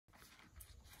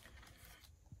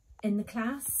In the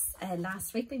class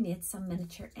last week we made some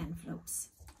miniature envelopes,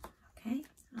 okay,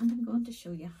 and I'm going to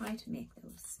show you how to make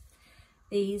those.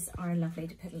 These are lovely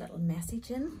to put a little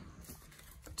message in,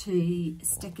 to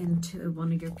stick into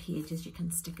one of your pages. You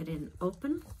can stick it in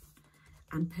open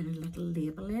and put a little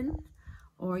label in,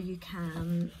 or you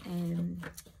can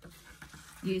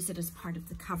use it as part of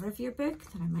the cover of your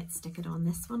book. Then I might stick it on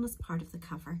this one as part of the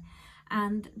cover.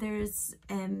 And there's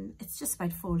it's just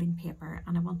about folding paper,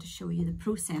 and I want to show you the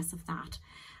process of that.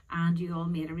 And you all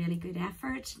made a really good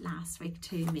effort last week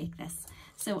to make this,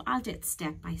 so I'll do it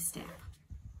step by step.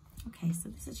 Okay, so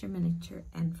this is your miniature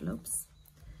envelopes,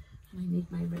 and I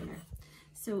need my ruler.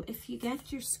 So if you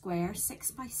get your square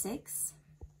 6 by 6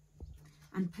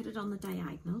 and put it on the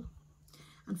diagonal,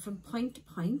 and from point to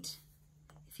point,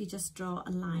 if you just draw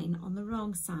a line on the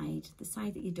wrong side, the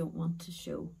side that you don't want to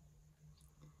show,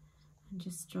 and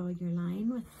just draw your line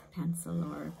with a pencil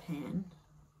or a pen,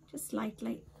 just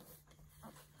lightly,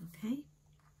 okay?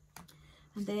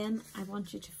 And then I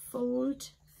want you to fold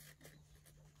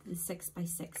the 6 by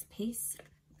 6 piece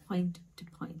point to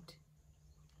point.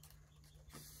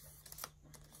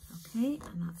 Okay,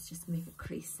 and that's just make a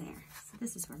crease there. So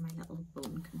this is where my little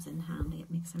bone comes in handy.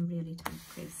 It makes a really tight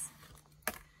crease.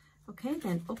 Okay,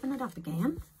 then open it up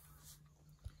again,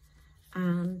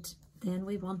 and then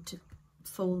we want to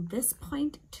fold this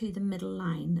point to the middle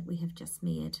line that we have just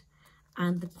made,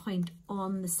 and the point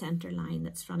on the center line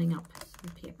that's running up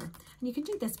your paper. And you can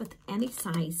do this with any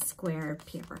size square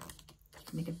paper. You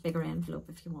can make a bigger envelope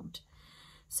if you want.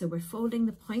 So we're folding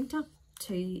the point up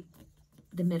to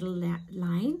the middle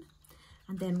line,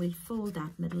 and then we'll fold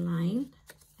that middle line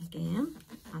again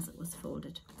as it was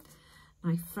folded.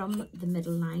 Now from the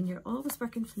middle line, you're always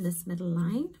working from this middle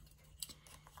line.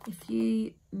 If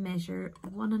you measure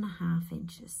 1.5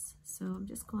 inches, so I'm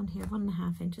just going here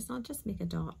 1.5 inches, I'll just make a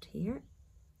dot here.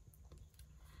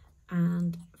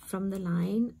 And from the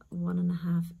line,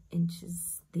 1.5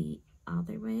 inches the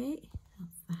other way,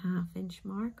 that's the 1/2 inch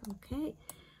mark, okay,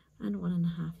 and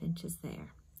 1.5 inches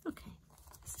there. Okay,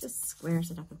 this just squares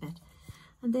it up a bit.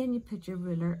 And then you put your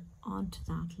ruler onto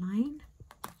that line,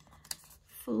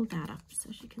 fold that up, so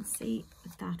as you can see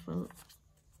that will,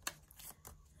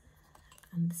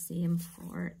 and the same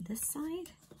for this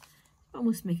side,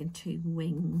 almost making 2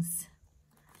 wings,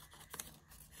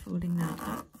 folding that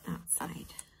up that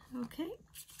side. Okay,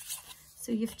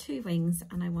 so you have 2 wings,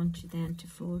 and I want you then to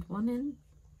fold one in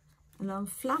along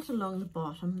flat along the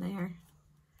bottom there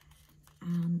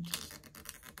and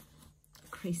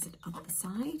crease it up the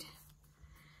side,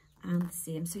 and the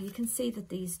same. So you can see that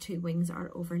these 2 wings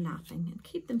are overlapping, and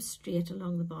keep them straight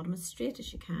along the bottom, as straight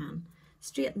as you can.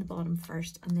 Straighten the bottom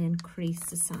first and then crease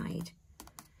the side.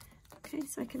 Okay,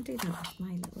 so I can do that with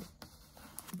my little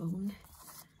bone.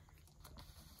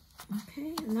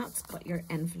 Okay, and that's got your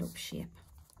envelope shape.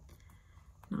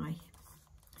 Now, I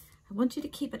want you to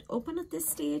keep it open at this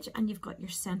stage, and you've got your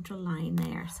central line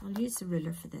there. So I'll use the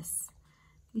ruler for this.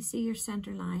 You see your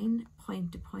center line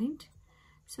point to point.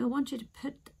 So I want you to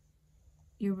put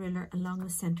your ruler along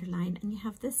the center line, and you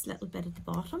have this little bit at the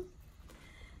bottom.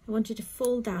 I want you to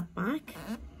fold that back,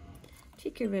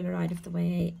 take your ruler out of the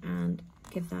way and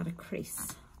give that a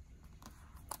crease.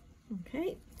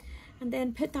 Okay, and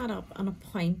then put that up on a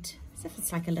point as if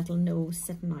it's like a little nose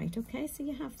sitting out. Okay, so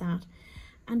you have that,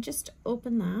 and just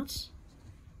open that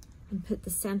and put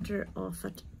the center of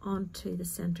it onto the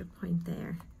center point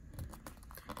there.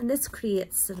 And this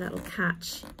creates a little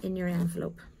catch in your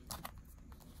envelope.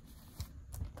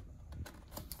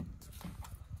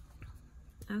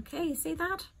 Okay, you see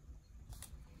that?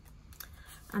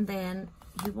 And then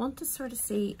you want to sort of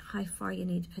see how far you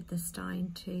need to put this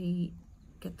down to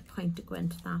get the point to go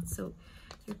into that. So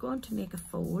you're going to make a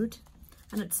fold,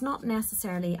 and it's not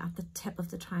necessarily at the tip of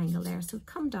the triangle there. So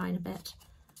come down a bit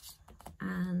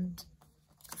and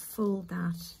fold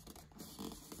that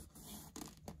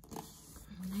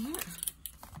there.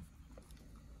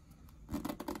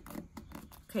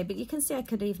 Okay, but you can see I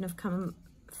could even have come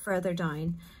further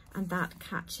down, and that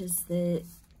catches the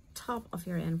top of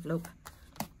your envelope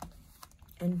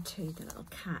into the little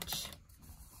catch.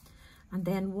 And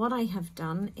then what I have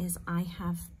done is I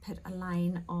have put a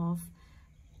line of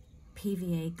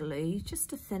PVA glue,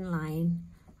 just a thin line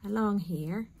along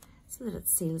here, so that it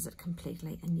seals it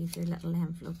completely, and you have your little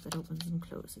envelope that opens and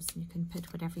closes, and you can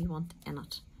put whatever you want in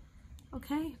it.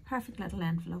 Okay, perfect little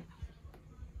envelope.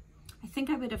 I think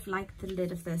I would have liked the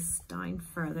lid of this down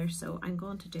further, so I'm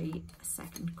going to do a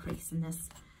second crease in this.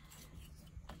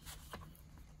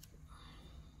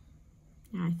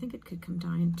 Yeah, I think it could come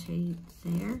down to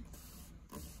there.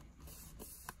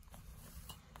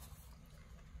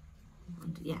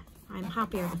 And yeah, I'm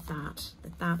happier with that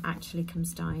actually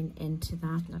comes down into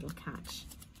that little catch.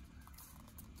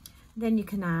 Then you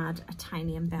can add a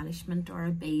tiny embellishment or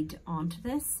a bead onto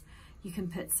this. You can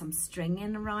put some string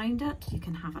in around it. You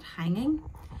can have it hanging.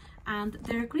 And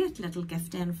they're a great little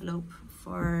gift envelope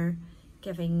for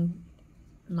giving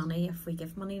money, if we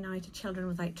give money now to children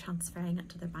without transferring it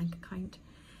to their bank account.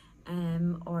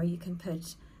 Or you can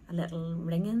put a little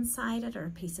ring inside it or a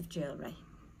piece of jewellery.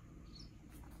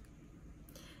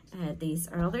 These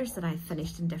are others that I've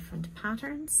finished in different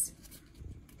patterns.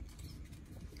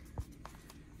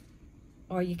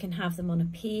 Or you can have them on a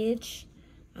page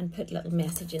and put little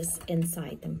messages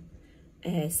inside them.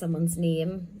 Someone's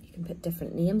name, you can put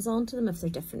different names onto them if they're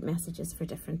different messages for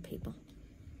different people.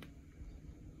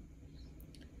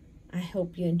 I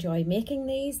hope you enjoy making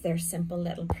these. They're a simple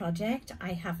little project.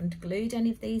 I haven't glued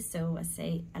any of these, so I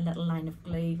say a little line of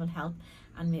glue will help,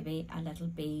 and maybe a little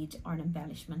bead or an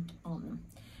embellishment on them.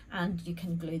 And you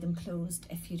can glue them closed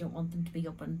if you don't want them to be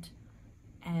opened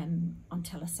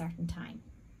until a certain time.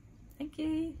 Thank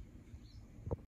you.